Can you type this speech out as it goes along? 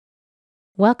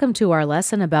Welcome to our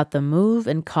lesson about the Move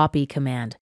and Copy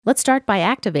command. Let's start by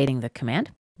activating the command.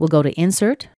 We'll go to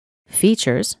Insert,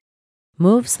 Features,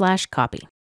 Move/Copy.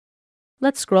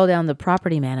 Let's scroll down the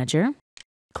Property Manager.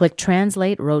 Click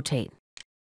Translate Rotate.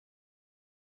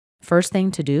 First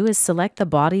thing to do is select the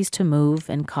bodies to move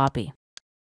and copy.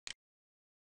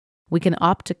 We can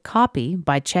opt to copy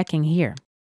by checking here.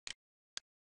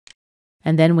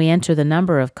 And then we enter the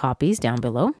number of copies down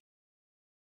below.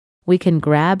 We can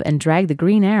grab and drag the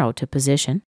green arrow to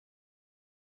position.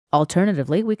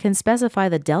 Alternatively, we can specify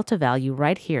the delta value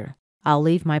right here. I'll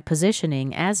leave my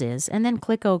positioning as is and then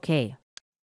click OK.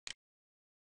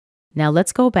 Now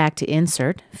let's go back to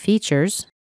Insert, Features,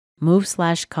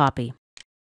 Move/Copy.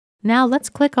 Now let's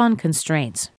click on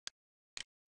Constraints.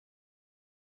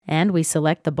 And we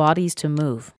select the bodies to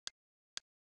move.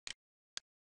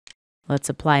 Let's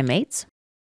apply mates.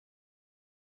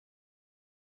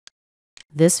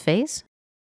 This face,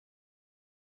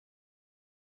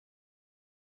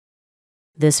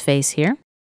 this face here,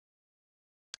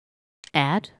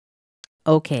 add,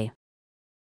 OK.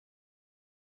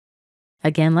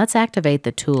 Again, let's activate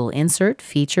the tool Insert,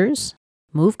 Features,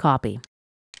 Move Copy.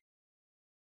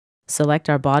 Select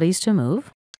our bodies to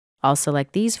move. I'll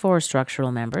select these 4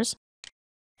 structural members.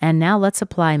 And now let's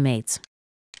apply mates.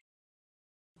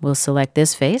 We'll select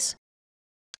this face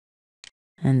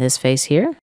and this face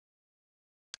here.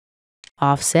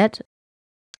 Offset,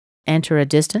 enter a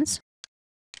distance.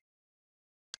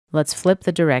 Let's flip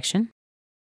the direction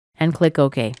and click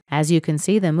OK. As you can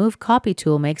see, the Move Copy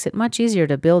tool makes it much easier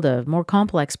to build a more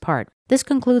complex part. This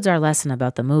concludes our lesson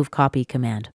about the Move Copy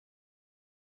command.